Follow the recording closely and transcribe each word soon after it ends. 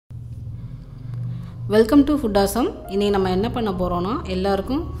Welcome to food awesome. இன்றைக்கி நம்ம என்ன பண்ண போகிறோன்னா,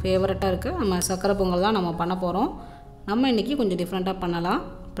 எல்லாருக்கும் ஃபேவரட்டாக இருக்குது நம்ம சக்கரை பொங்கல் தான் நம்ம பண்ண போகிறோம். நம்ம இன்றைக்கி கொஞ்சம் டிஃப்ரெண்ட்டாக பண்ணலாம்.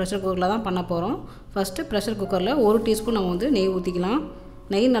 ப்ரெஷர் குக்கரில் தான் பண்ண போகிறோம். ஃபஸ்ட்டு ப்ரெஷர் குக்கரில் 1 டீஸ்பூன் நம்ம நெய் ஊற்றிக்கலாம்.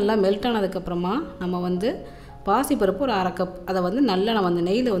 நெய் நல்லா மெல்ட் ஆனதுக்கப்புறமா நம்ம பாசிப்பருப்பு ஒரு 1/2 கப் அதை நல்லா நம்ம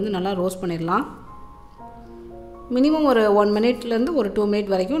நெய்யில் நல்லா ரோஸ்ட் பண்ணிடலாம். மினிமம் ஒரு 1 மினிட்லேருந்து ஒரு 2 மினிட்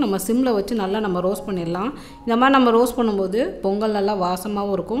வரைக்கும் நம்ம சிம்மில் வச்சு நல்லா நம்ம ரோஸ்ட் பண்ணிடலாம். இந்த மாதிரி நம்ம ரோஸ்ட் பண்ணும்போது பொங்கல் நல்லா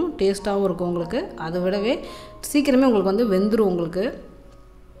வாசமாகவும் இருக்கும், டேஸ்ட்டாகவும் இருக்கும். உங்களுக்கு அதை விடவே சீக்கிரமே உங்களுக்கு வெந்துடும். உங்களுக்கு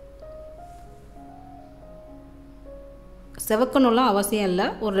செவக்கணும்லாம் அவசியம் இல்லை.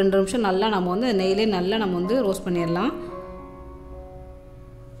 ஒரு 2 நிமிஷம் நல்லா நம்ம நெய்யிலே நல்லா நம்ம ரோஸ்ட் பண்ணிடலாம்.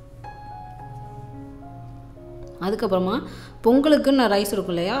 அதுக்கப்புறமா பொங்கலுக்குன்னு ரைஸ்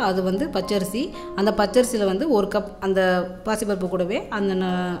இருக்கும் இல்லையா, அது பச்சரிசி. அந்த பச்சரிசியில் 1 கப் அந்த பாசிப்பருப்பு கூடவே அந்த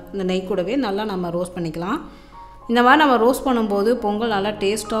நெய் கூடவே நல்லா நம்ம ரோஸ்ட் பண்ணிக்கலாம். இந்த மாதிரி நம்ம ரோஸ்ட் பண்ணும்போது பொங்கல் நல்லா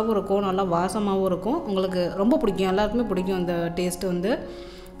டேஸ்ட்டாகவும் இருக்கும், நல்லா வாசமாகவும் இருக்கும். உங்களுக்கு ரொம்ப பிடிக்கும், எல்லாருக்குமே பிடிக்கும் அந்த டேஸ்ட்டு.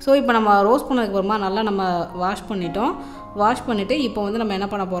 ஸோ இப்போ நம்ம ரோஸ்ட் பண்ணதுக்கப்புறமா நல்லா நம்ம வாஷ் பண்ணிட்டோம். வாஷ் பண்ணிவிட்டு இப்போ நம்ம என்ன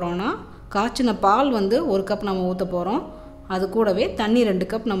பண்ண போகிறோம்னா, காய்ச்சின பால் 1 கப் நம்ம ஊற்ற போகிறோம். அது கூடவே தண்ணி 2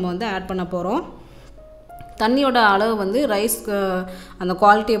 கப் நம்ம ஆட் பண்ண போகிறோம். தண்ணியோட அளவு ரைஸ் அந்த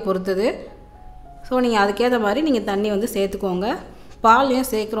குவாலிட்டியை பொறுத்தது. ஸோ நீங்கள் அதுக்கேற்ற மாதிரி நீங்கள் தண்ணி சேர்த்துக்கோங்க. பால் ஏன்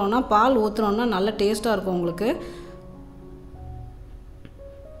சேர்க்குறோன்னா, பால் ஊற்றுனோன்னா நல்லா டேஸ்ட்டாக இருக்கும் உங்களுக்கு.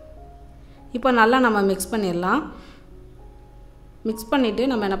 இப்போ நல்லா நம்ம மிக்ஸ் பண்ணிடலாம். மிக்ஸ்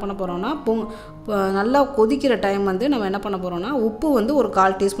பண்ணிவிட்டு நம்ம என்ன பண்ண போகிறோன்னா, நல்லா கொதிக்கிற டைம் நம்ம என்ன பண்ண போகிறோன்னா, உப்பு ஒரு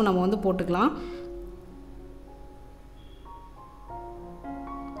 1/4 டீஸ்பூன் நம்ம போட்டுக்கலாம்.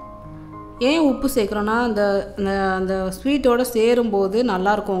 ஏன் உப்பு சேர்க்குறோன்னா, அந்த ஸ்வீட்டோடு சேரும்போது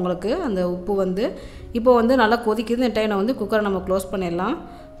நல்லாயிருக்கும் உங்களுக்கு அந்த உப்பு. இப்போ நல்லா கொதிக்குது. இந்த டைமில் குக்கரை நம்ம க்ளோஸ் பண்ணிடலாம்.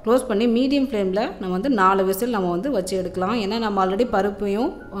 க்ளோஸ் பண்ணி மீடியம் ஃப்ளேமில் நம்ம 4 விசில் நம்ம வச்சு எடுக்கலாம். ஏன்னா நம்ம ஆல்ரெடி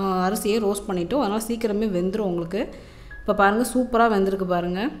பருப்பையும் அரிசியையும் ரோஸ்ட் பண்ணிட்டோம், அதனால் சீக்கிரமே வெந்துடும் உங்களுக்கு. இப்போ பாருங்கள், சூப்பராக வெந்திருக்கு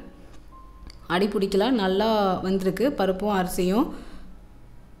பாருங்கள். அடி பிடிக்கல, நல்லா வெந்திருக்கு பருப்பும் அரிசியும்.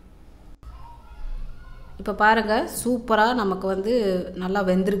 இப்போ பாருங்கள், சூப்பராக நமக்கு நல்லா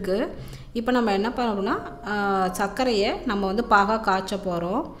வெந்திருக்கு. இப்போ நம்ம என்ன பண்ணணும்னா, சர்க்கரையை நம்ம பாகா காய்ச்ச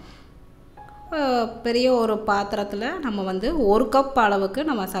போகிறோம். பெரிய ஒரு பாத்திரத்தில் நம்ம 1 கப் அளவுக்கு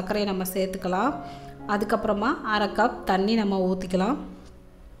நம்ம சர்க்கரையை நம்ம சேர்த்துக்கலாம். அதுக்கப்புறமா 1/2 கப் தண்ணி நம்ம ஊற்றிக்கலாம்.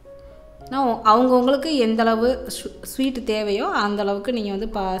 அவங்கவுங்களுக்கு எந்தளவு ஸ்வீட்டு தேவையோ அந்தளவுக்கு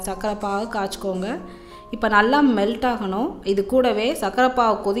நீங்கள் சர்க்கரை பாகு காய்ச்சிக்கோங்க. இப்போ நல்லா மெல்ட் ஆகணும். இது கூடவே சர்க்கரை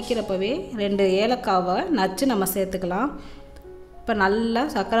பாகு கொதிக்கிறப்பவே 2 ஏலக்காவை நச்சு நம்ம சேர்த்துக்கலாம். இப்போ நல்லா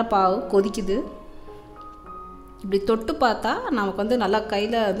சர்க்கரை பாகு கொதிக்குது. இப்படி தொட்டு பார்த்தா நமக்கு நல்லா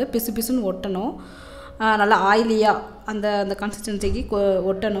கையில் பிசு பிசுன்னு ஒட்டணும். நல்லா ஆயிலியாக அந்த கன்சிஸ்டன்சிக்கு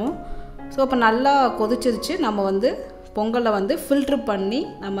ஒட்டணும். ஸோ இப்போ நல்லா கொதிச்சிருச்சு. நம்ம பொங்கலில் ஃபில்ட்ரு பண்ணி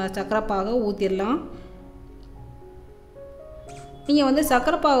நம்ம சர்க்கரை பாகை ஊற்றிடலாம். நீங்கள்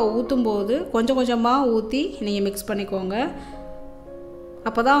சர்க்கரை பாகை ஊற்றும்போது கொஞ்சம் கொஞ்சமாக ஊற்றி நீங்கள் மிக்ஸ் பண்ணிக்கோங்க.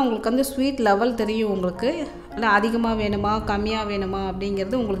 அப்போ தான் உங்களுக்கு ஸ்வீட் லெவல் தெரியும் உங்களுக்கு. இல்லை அதிகமாக வேணுமா கம்மியாக வேணுமா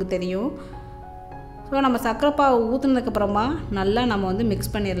அப்படிங்கிறது உங்களுக்கு தெரியும். ஸோ நம்ம சர்க்கரை பாகை ஊற்றுனதுக்கப்புறமா நல்லா நம்ம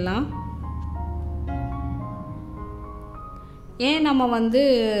மிக்ஸ் பண்ணிடலாம். ஏன் நம்ம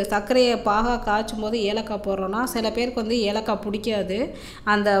சர்க்கரையை பாகா காய்ச்சும் போது ஏலக்காய் போடுறோன்னா, சில பேருக்கு ஏலக்காய் பிடிக்காது,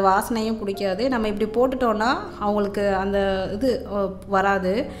 அந்த வாசனையும் பிடிக்காது. நம்ம இப்படி போட்டுட்டோன்னா அவங்களுக்கு அந்த இது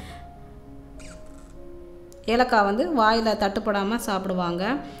வராது. ஏலக்காய் வாயில் தட்டுப்படாமல் சாப்பிடுவாங்க.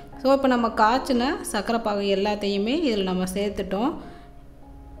 ஸோ இப்போ நம்ம காய்ச்சின சர்க்கரை பாகு எல்லாத்தையுமே இதில் நம்ம சேர்த்துட்டோம்.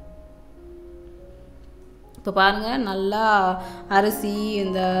 இப்போ பாருங்கள், நல்லா அரிசி,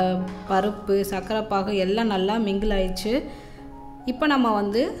 இந்த பருப்பு, சர்க்கரை பாகு எல்லாம் நல்லா மிங்கிள் ஆயிடுச்சு. இப்போ நம்ம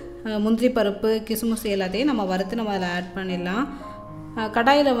முந்திரி பருப்பு, கிஸ்மிஸ் எல்லாத்தையும் நம்ம வறுத்து நம்ம அதில் ஆட் பண்ணிடலாம்.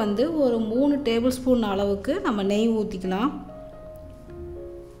 கடாயில் ஒரு 3 டேபிள் ஸ்பூன் அளவுக்கு நம்ம நெய் ஊற்றிக்கலாம்.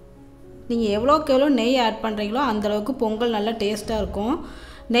 நீங்கள் எவ்வளோக்கு எவ்வளோ நெய் ஆட் பண்ணுறீங்களோ அந்தளவுக்கு பொங்கல் நல்லா டேஸ்ட்டாக இருக்கும்.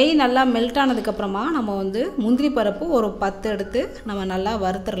 நெய் நல்லா மெல்ட் ஆனதுக்கப்புறமா நம்ம முந்திரி பருப்பு ஒரு 10 எடுத்து நம்ம நல்லா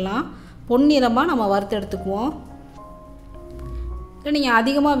வறுத்துடலாம். பொன்னிறமாக நம்ம வறுத்து எடுத்துக்குவோம். இல்லை நீங்கள்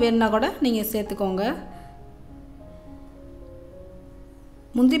அதிகமாக வேணுன்னா கூட நீங்கள் சேர்த்துக்கோங்க.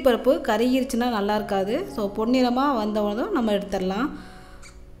 முந்திரி பருப்பு கருகிருச்சுன்னா நல்லா இருக்காது. ஸோ பொன்னிறமாக வந்தவதும் நம்ம எடுத்துடலாம்.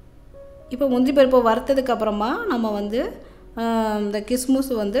 இப்போ முந்திரி பருப்பு வறுத்ததுக்கப்புறமா நம்ம இந்த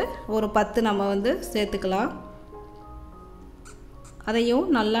கிஸ்மிஸ் ஒரு 10 நம்ம சேர்த்துக்கலாம். அதையும்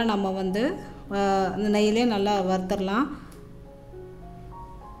நல்லா நம்ம அந்த நெய்யிலே நல்லா வறுத்துடலாம்.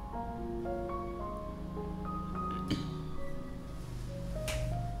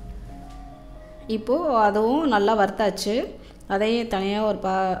 இப்போது அதுவும் நல்லா வறுத்தாச்சு. அதையும் தனியாக ஒரு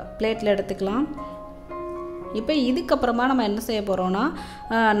பிளேட்டில் எடுத்துக்கலாம். இப்போ இதுக்கப்புறமா நம்ம என்ன செய்ய போகிறோன்னா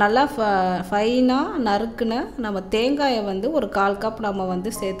நல்லா ஃபைனாக நறுக்குன நம்ம தேங்காயை வந்து ஒரு 1/4 கப் நம்ம வந்து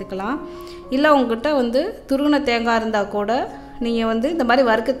சேர்த்துக்கலாம். இல்லை உங்கள்கிட்ட வந்து துருவின தேங்காய் இருந்தால் கூட நீங்கள் வந்து இந்த மாதிரி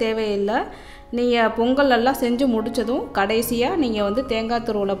வறுக்க தேவையில்லை. நீங்கள் பொங்கல் எல்லாம் செஞ்சு முடித்ததும் கடைசியாக நீங்கள் வந்து தேங்காய்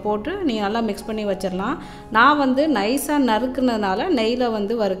துருவலை போட்டு நீங்கள் நல்லா மிக்ஸ் பண்ணி வச்சிடலாம். நான் வந்து நைஸாக நறுக்குனதுனால நெய்யில்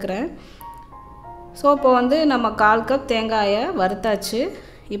வந்து வறுக்கிறேன். ஸோ இப்போ வந்து நம்ம 1/4 கப் தேங்காயை வறுத்தாச்சு.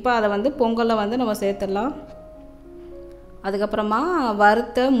 இப்போ அதை வந்து பொங்கலில் வந்து நம்ம சேர்த்துடலாம். அதுக்கப்புறமா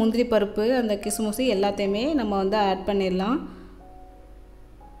வறுத்த முந்திரி பருப்பு, அந்த கிஸ்மிஸ் எல்லாத்தையுமே நம்ம வந்து ஆட் பண்ணிடலாம்.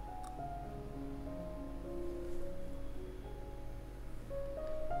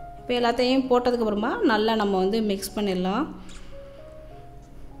 இப்போ எல்லாத்தையும் போட்டதுக்கப்புறமா நல்லா நம்ம வந்து மிக்ஸ் பண்ணிடலாம்.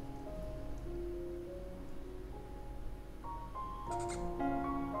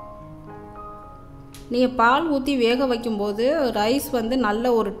 நீங்கள் பால் ஊற்றி வேக வைக்கும்போது ரைஸ் வந்து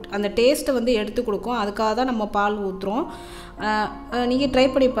நல்ல ஒரு அந்த டேஸ்ட்டை வந்து எடுத்து கொடுக்கும். அதுக்காக தான் நம்ம பால் ஊற்றுறோம். நீங்கள் ட்ரை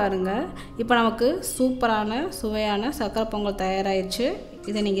பண்ணி பாருங்கள். இப்போ நமக்கு சூப்பரான சுவையான சக்கரை பொங்கல் தயாராகிடுச்சு.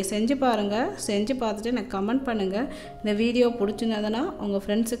 இதை நீங்கள் செஞ்சு பாருங்கள். செஞ்சு பார்த்துட்டு எனக்கு கமெண்ட் பண்ணுங்கள். இந்த வீடியோ பிடிச்சிருந்ததுன்னா உங்கள்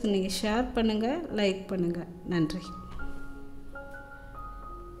ஃப்ரெண்ட்ஸுக்கு நீங்கள் ஷேர் பண்ணுங்கள், லைக் பண்ணுங்கள். நன்றி.